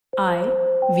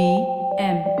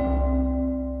IVM.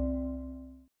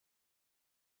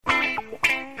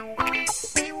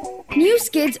 News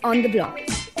Kids on the Block.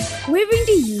 We're going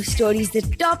to use stories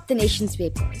that top the nation's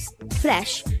papers,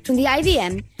 fresh from the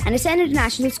IVM and SN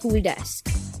International School Desk.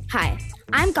 Hi,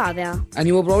 I'm Kavya. And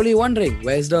you were probably wondering,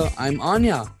 where's the I'm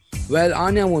Anya? Well,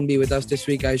 Anya won't be with us this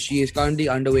week as she is currently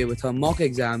underway with her mock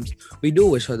exams. We do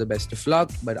wish her the best of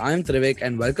luck, but I'm Trivik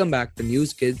and welcome back to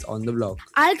News Kids on the Block.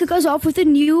 I'll kick us off with a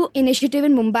new initiative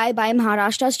in Mumbai by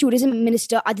Maharashtra's Tourism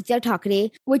Minister Aditya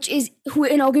Thackeray, who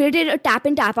inaugurated a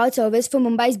tap-in tap-out service for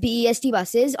Mumbai's BEST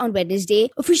buses on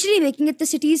Wednesday, officially making it the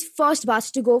city's first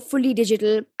bus to go fully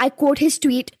digital. I quote his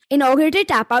tweet, "Inaugurated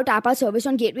tap-out service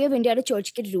on Gateway of India to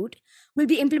Churchgate route. We'll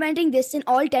be implementing this in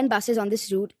all 10 buses on this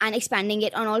route and expanding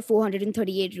it on all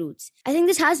 438 routes." I think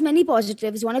this has many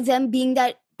positives, one of them being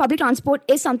that public transport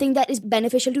is something that is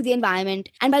beneficial to the environment.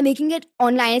 And by making it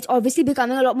online, it's obviously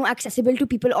becoming a lot more accessible to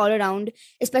people all around,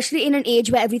 especially in an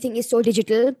age where everything is so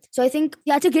digital. So I think,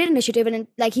 yeah, it's a great initiative. And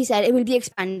like he said, it will be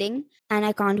expanding. And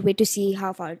I can't wait to see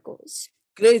how far it goes.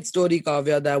 Great story,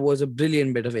 Kavya. That was a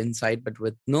brilliant bit of insight. But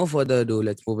with no further ado,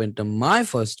 let's move into my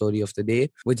first story of the day,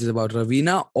 which is about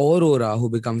Ravina Aurora, who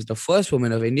becomes the first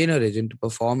woman of Indian origin to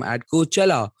perform at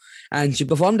Coachella. And she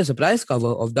performed a surprise cover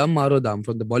of Dum Maro Dum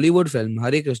from the Bollywood film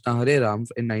Hare Krishna Hare Ram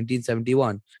in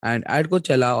 1971. And at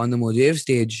Coachella on the Mojave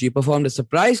stage, she performed a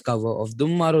surprise cover of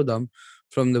Dum Maro Dum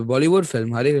from the Bollywood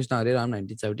film Hare Krishna Hare Ram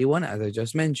 1971, as I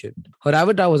just mentioned. Her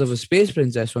avatar was of a space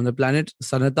princess from the planet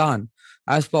Sanatan,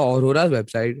 as per Aurora's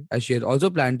website, as she had also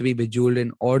planned to be bejeweled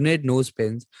in ornate nose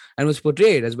pins and was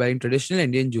portrayed as wearing traditional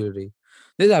Indian jewelry.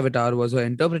 This avatar was her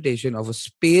interpretation of a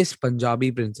space Punjabi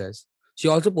princess. She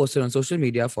also posted on social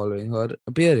media following her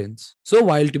appearance. So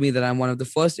wild to me that I'm one of the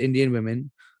first Indian women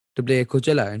to play at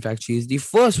Coachella. In fact, she is the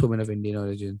first woman of Indian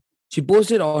origin. She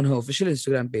posted on her official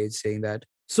Instagram page saying that,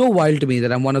 "So wild to me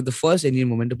that I'm one of the first Indian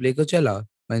women to play Coachella."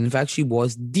 When in fact, she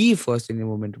was the first Indian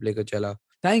woman to play Coachella.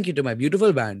 Thank you to my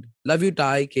beautiful band. Love you,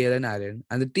 Ty, Kale, and Aaron,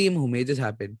 and the team who made this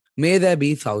happen. May there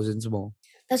be thousands more.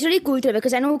 That's really cool too,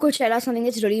 because I know Coachella is something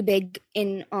that's really big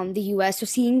in the US. So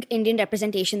seeing Indian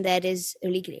representation there is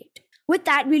really great. With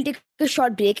that, we'll take a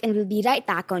short break and we'll be right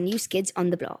back on News Kids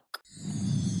on the Block.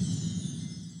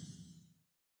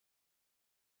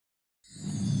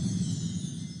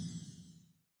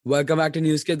 Welcome back to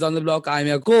News Kids on the Block. I'm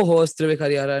your co-host, Trivik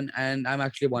Hariharan, and I'm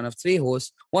actually one of three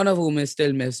hosts, one of whom is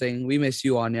still missing. We miss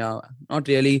you, Anya. Not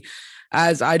really,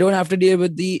 as I don't have to deal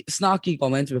with the snarky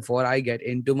comments before I get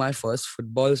into my first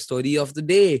football story of the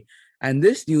day. And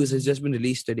this news has just been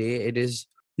released today. It is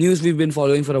news we've been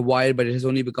following for a while, but it has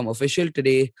only become official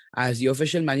today, as the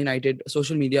official Man United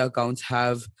social media accounts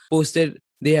have posted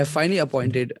they have finally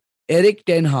appointed Erik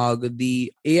ten Hag,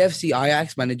 the AFC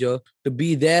Ajax manager, to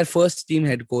be their first team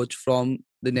head coach from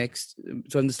the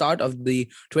start of the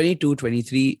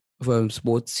 22-23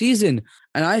 sports season.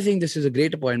 And I think this is a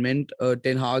great appointment.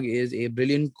 Ten Hag is a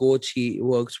brilliant coach. He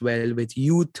works well with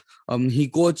youth. He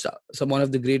coached one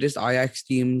of the greatest Ajax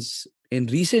teams in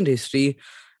recent history,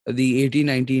 the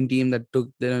 18-19 team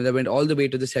that went all the way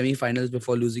to the semi-finals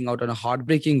before losing out on a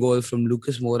heartbreaking goal from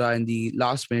Lucas Moura in the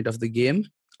last minute of the game.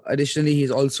 Additionally,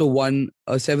 he's also won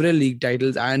several league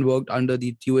titles and worked under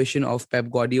the tuition of Pep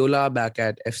Guardiola back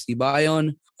at FC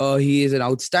Bayern. He is an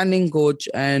outstanding coach,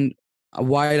 and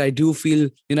while I do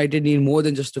feel United need more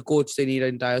than just a coach, they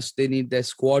need their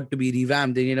squad to be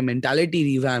revamped. They need a mentality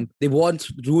revamp. They want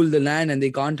to rule the land, and they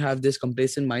can't have this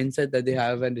complacent mindset that they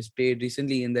have and displayed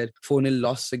recently in their 4-0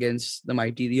 loss against the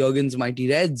Jurgen's mighty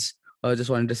Reds.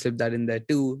 Just wanted to slip that in there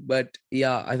too. But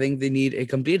yeah, I think they need a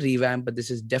complete revamp, but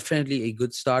this is definitely a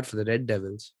good start for the Red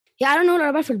Devils. Yeah, I don't know a lot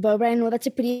about football, but I know that's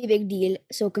a pretty big deal.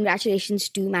 So congratulations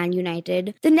to Man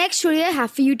United. The next story I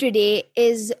have for you today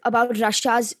is about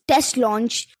Russia's test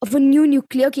launch of a new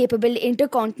nuclear-capable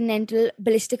intercontinental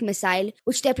ballistic missile,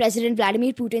 which their president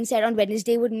Vladimir Putin said on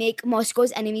Wednesday would make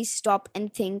Moscow's enemies stop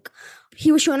and think.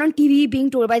 He was shown on TV being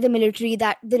told by the military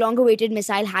that the long-awaited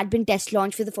missile had been test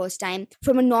launched for the first time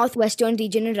from a northwestern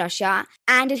region in Russia,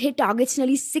 and it hit targets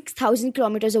nearly 6,000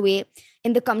 kilometers away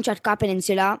in the Kamchatka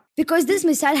Peninsula. Because this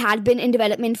missile had been in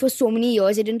development for so many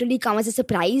years, it didn't really come as a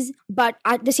surprise, but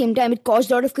at the same time, it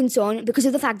caused a lot of concern because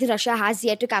of the fact that Russia has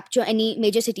yet to capture any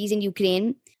major cities in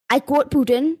Ukraine. I quote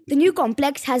Putin, "The new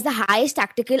complex has the highest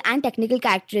tactical and technical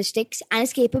characteristics and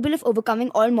is capable of overcoming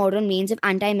all modern means of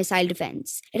anti-missile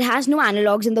defense. It has no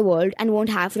analogues in the world and won't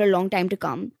have for a long time to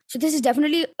come." So this is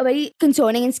definitely a very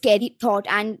concerning and scary thought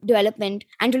and development,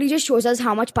 and really just shows us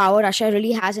how much power Russia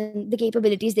really has and the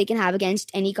capabilities they can have against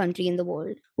any country in the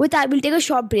world. With that, we'll take a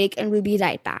short break and we'll be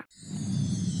right back.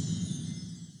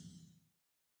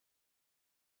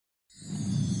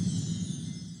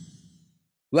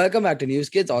 Welcome back to News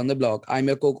Kids on the Block. I'm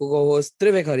your co-host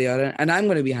Trivik Hariharan, and I'm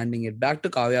going to be handing it back to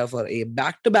Kavya for a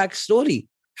back-to-back story.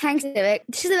 Thanks, Vivek.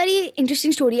 This is a very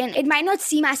interesting story, and it might not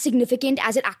seem as significant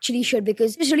as it actually should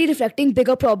because it's really reflecting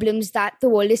bigger problems that the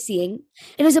world is seeing.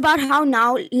 It is about how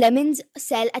now lemons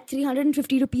sell at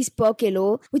 350 rupees per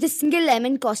kilo, with a single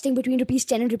lemon costing between rupees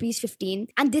 10 and rupees 15.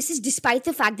 And this is despite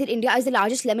the fact that India is the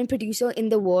largest lemon producer in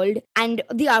the world, and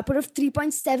the output of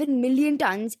 3.7 million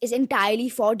tons is entirely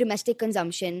for domestic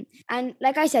consumption. And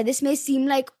like I said, this may seem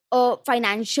like a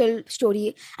financial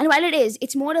story. And while it is,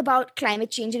 it's more about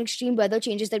climate change and extreme weather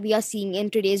changes that we are seeing in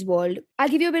today's world. I'll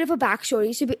give you a bit of a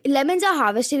backstory. So lemons are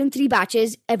harvested in 3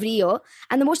 batches every year.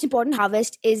 And the most important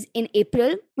harvest is in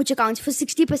April, which accounts for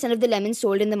 60% of the lemons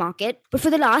sold in the market. But for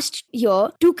the last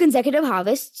year, 2 consecutive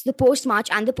harvests, the post-March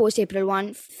and the post-April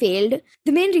one, failed.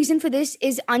 The main reason for this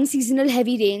is unseasonal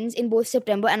heavy rains in both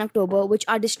September and October, which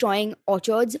are destroying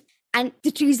orchards. And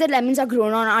the trees that lemons are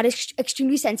grown on are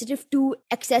extremely sensitive to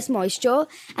excess moisture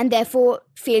and therefore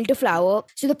fail to flower.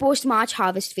 So the post-March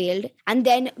harvest failed. And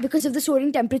then because of the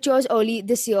soaring temperatures early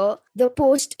this year, the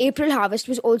post-April harvest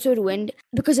was also ruined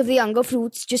because of the younger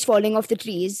fruits just falling off the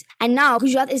trees. And now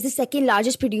Gujarat is the second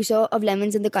largest producer of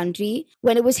lemons in the country.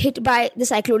 When it was hit by the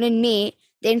cyclone in May,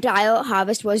 the entire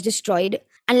harvest was destroyed.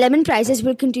 And lemon prices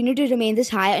will continue to remain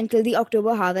this high until the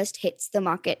October harvest hits the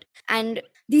market. And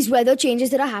these weather changes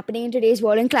that are happening in today's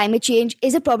world and climate change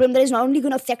is a problem that is not only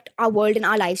going to affect our world and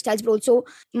our lifestyles, but also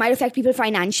might affect people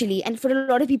financially. And for a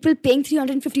lot of people, paying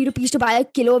 350 rupees to buy a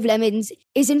kilo of lemons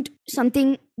isn't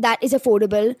something that is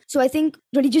affordable. So I think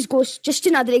really just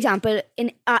another example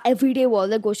in our everyday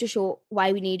world that goes to show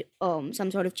why we need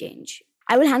some sort of change.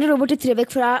 I will hand it over to Trivik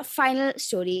for our final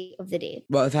story of the day.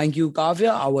 Well, thank you, Kavya.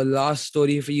 Our last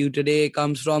story for you today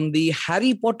comes from the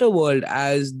Harry Potter world,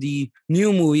 as the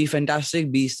new movie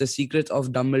Fantastic Beasts: The Secrets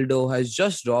of Dumbledore has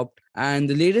just dropped. And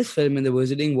the latest film in the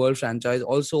Wizarding World franchise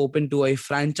also opened to a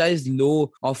franchise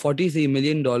low of $43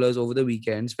 million over the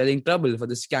weekend, spelling trouble for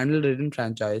the scandal-ridden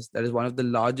franchise that is one of the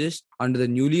largest under the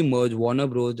newly merged Warner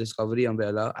Bros. Discovery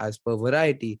umbrella, as per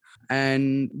Variety.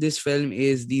 And this film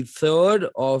is the third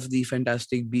of the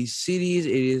Fantastic Beasts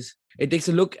series. It takes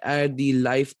a look at the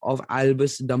life of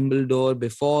Albus Dumbledore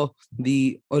before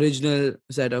the original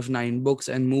set of 9 books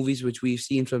and movies which we've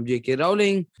seen from J.K.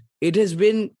 Rowling. It has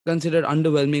been considered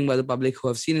underwhelming by the public who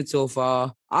have seen it so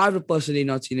far. I've personally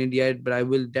not seen it yet, but I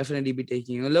will definitely be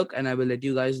taking a look and I will let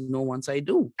you guys know once I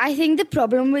do. I think the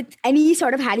problem with any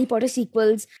sort of Harry Potter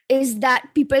sequels is that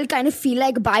people kind of feel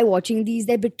like by watching these,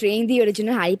 they're betraying the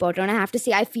original Harry Potter. And I have to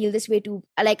say, I feel this way too.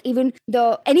 Like even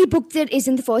any book that is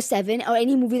in the first 7 or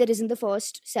any movie that is in the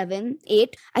first 7,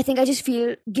 8, I think I just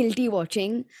feel guilty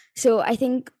watching. So I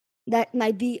think that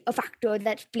might be a factor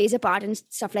that plays a part in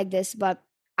stuff like this, but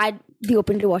I'd be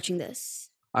open to watching this.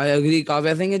 I agree, Kavya.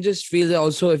 I think it just feels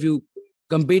also if you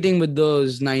competing with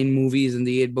those 9 movies and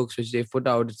the 8 books which they put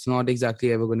out, it's not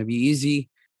exactly ever going to be easy.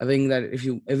 I think that if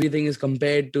everything is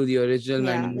compared to the original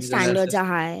 9 movies, the standards are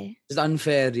high. It's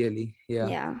unfair, really.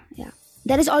 Yeah.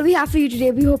 That is all we have for you today.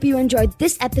 We hope you enjoyed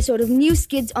this episode of News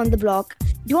Kids on the Block.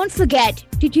 Don't forget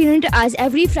to tune in to us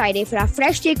every Friday for our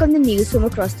fresh take on the news from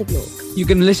across the globe. You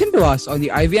can listen to us on the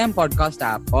IVM Podcast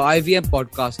app or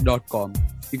ivmpodcast.com.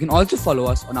 You can also follow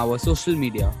us on our social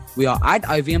media. We are at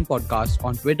IVM Podcast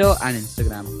on Twitter and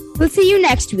Instagram. We'll see you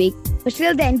next week. But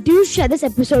till then, do share this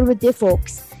episode with your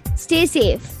folks. Stay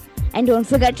safe and don't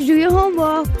forget to do your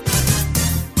homework.